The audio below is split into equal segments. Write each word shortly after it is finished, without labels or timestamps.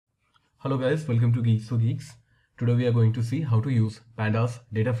Hello guys, welcome to GeeksforGeeks. Today we are going to see how to use Pandas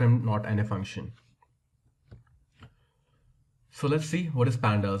dataframe.notna function. So let's see what is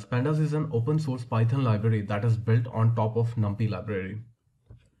Pandas. Pandas is an open source Python library that is built on top of NumPy library.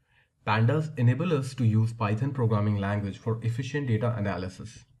 Pandas enable us to use Python programming language for efficient data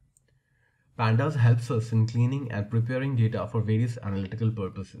analysis. Pandas helps us in cleaning and preparing data for various analytical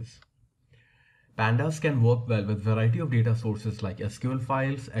purposes. Pandas can work well with variety of data sources like SQL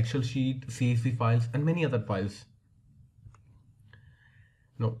files, Excel sheet, CSV files, and many other files.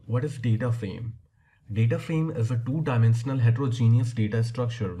 Now, what is data frame? Data frame is a two-dimensional heterogeneous data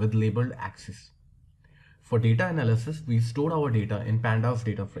structure with labeled axes. For data analysis, we store our data in Pandas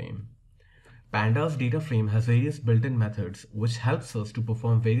data frame. Pandas data frame has various built-in methods which helps us to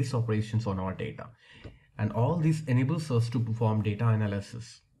perform various operations on our data. And all these enables us to perform data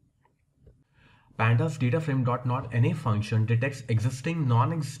analysis. Pandas dataframe.notna function detects existing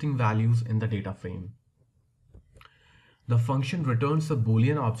non-existing values in the data frame. The function returns a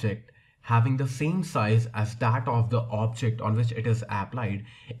Boolean object having the same size as that of the object on which it is applied,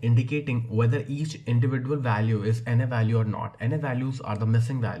 indicating whether each individual value is NA value or not. NA values are the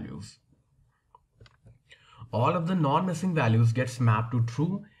missing values. All of the non-missing values gets mapped to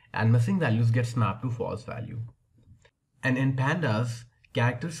true and missing values gets mapped to false value. And in Pandas,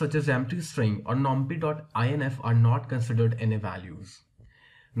 characters such as empty string or numpy.inf are not considered NA values.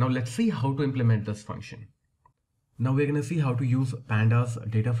 Now let's see how to implement this function. Now we're going to see how to use Pandas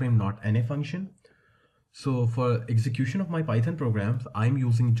dataframe.notna function. So for execution of my Python programs, I'm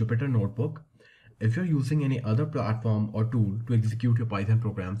using Jupyter Notebook. If you're using any other platform or tool to execute your Python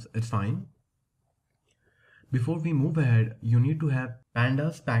programs, it's fine. Before we move ahead, you need to have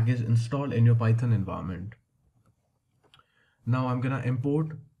Pandas package installed in your Python environment. Now I'm gonna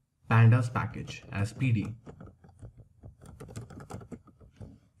import Pandas package as PD.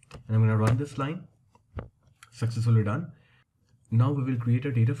 And I'm gonna run this line. Successfully done. Now we will create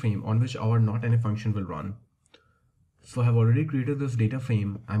a data frame on which our .NA function will run. So I have already created this data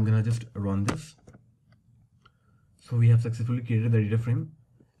frame. I'm gonna just run this. So we have successfully created the data frame.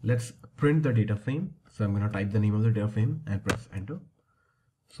 Let's print the data frame. So I'm gonna type the name of the data frame and press enter.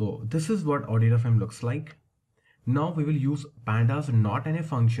 So this is what our data frame looks like. Now we will use Pandas .NA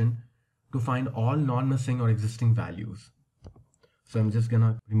function to find all non-missing or existing values. So I'm just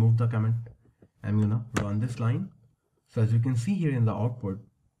gonna remove the comment. I'm gonna run this line. So as you can see here in the output,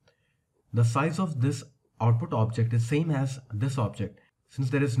 the size of this output object is same as this object.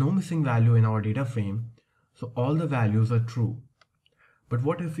 Since there is no missing value in our data frame, so all the values are true. But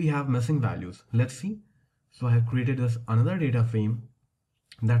what if we have missing values? Let's see. So I have created this another data frame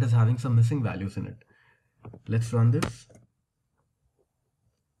that is having some missing values in it. Let's run this.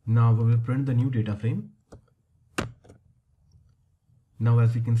 Now we will print the new data frame. Now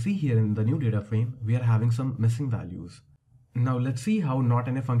as you can see here in the new data frame, we are having some missing values. Now let's see how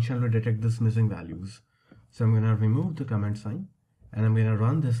 .NA function will detect these missing values. So I'm going to remove the comment sign and I'm going to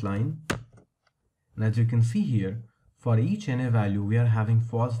run this line. And as you can see here, for each NA value, we are having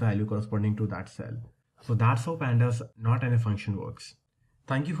false value corresponding to that cell. So that's how Pandas .NA function works.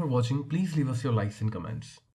 Thank you for watching. Please leave us your likes and comments.